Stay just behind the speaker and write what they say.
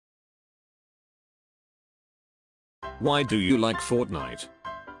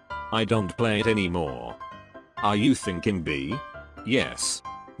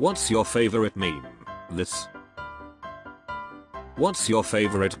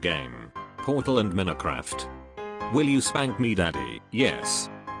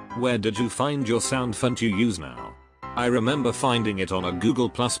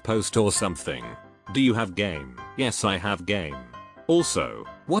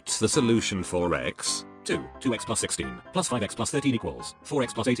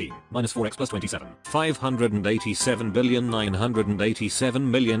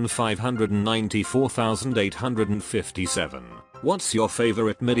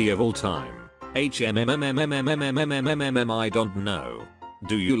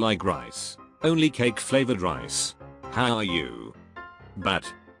you.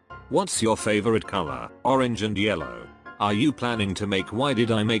 But what's your favorite color? Orange and yellow. Are you planning to make why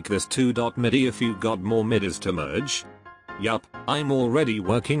did I make this 2.midi if you got more midis to merge? Yup, I'm already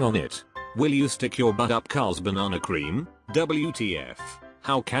working on it. Will you stick your butt up Carl's banana cream? WTF.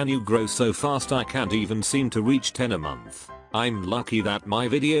 How can you grow so fast? I can't even seem to reach 10 a month. I'm lucky that my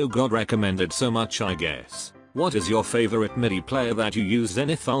video got recommended so much, I guess. What is your favorite MIDI player that you use,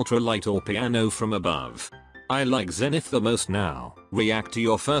 Zenith Ultralight or Piano from Above? I like Zenith the most now. React to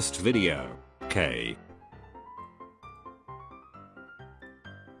your first video. K.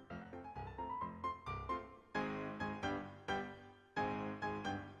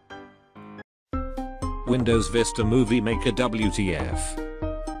 Windows Vista Movie Maker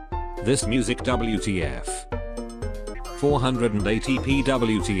WTF. This music WTF. 480p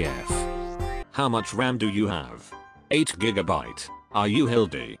WTF. How much RAM do you have? 8GB. Are you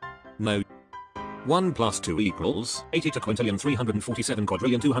healthy? No. 1 plus 2 equals 80 to quintillion 347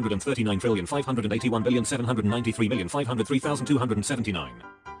 quadrillion 239 trillion 581 billion 793 million 503,279.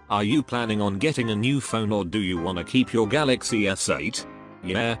 Are you planning on getting a new phone or do you wanna keep your Galaxy S8?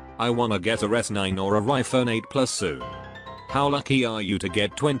 Yeah, I wanna get a S9 or a iPhone 8 Plus soon. How lucky are you to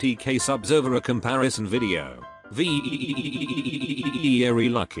get 20k subs over a comparison video? Very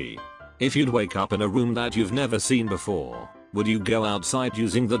lucky. If you'd wake up in a room that you've never seen before, would you go outside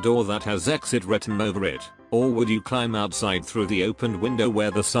using the door that has exit written over it? Or would you climb outside through the opened window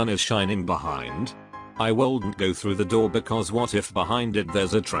where the sun is shining behind? I wouldn't go through the door because what if behind it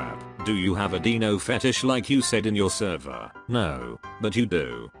there's a trap? Do you have a dino fetish like you said in your server? No, but you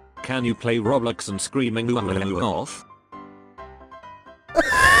do. Can you play Roblox and screaming off?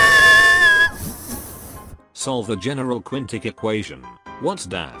 Solve the general quintic equation. What's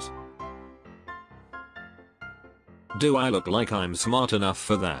that? Do I look like I'm smart enough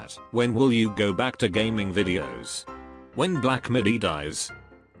for that? When will you go back to gaming videos? When Black Midi dies?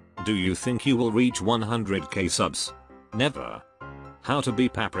 Do you think you will reach 100k subs? Never. How to be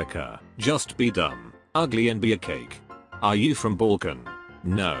Paprika? Just be dumb, ugly and be a cake. Are you from Balkan?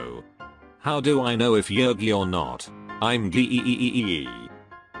 No. How do I know if Yergi or not? I'm Geeeeee.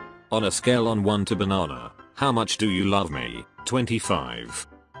 On a scale on 1 to banana, how much do you love me? 25.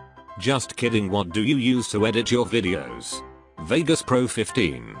 Just kidding, what do you use to edit your videos? Vegas Pro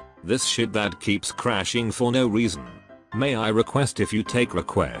 15. This shit that keeps crashing for no reason. May I request if you take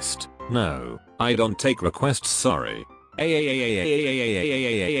request? No, I don't take requests, sorry.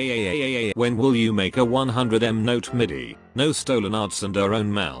 When will you make a 100M Note MIDI? No stolen arts and our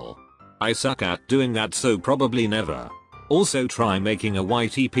own Mel. I suck at doing that, so probably never. Also try making a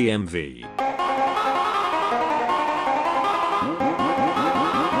YTPMV.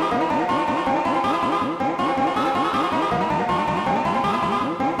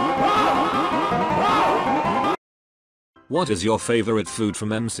 What is your favorite food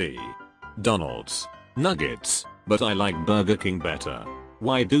from MC? Donald's. Nuggets. But I like Burger King better.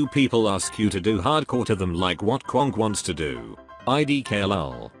 Why do people ask you to do hardcore to them like what Kwonk wants to do?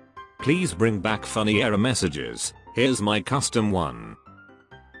 IDKLL. Please bring back funny error messages. Here's my custom one.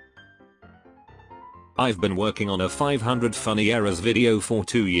 I've been working on a 500 funny errors video for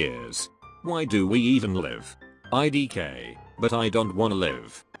 2 years. Why do we even live? IDK. But I don't wanna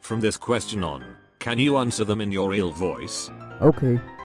live. From this question on, can you answer them in your real voice? Okay.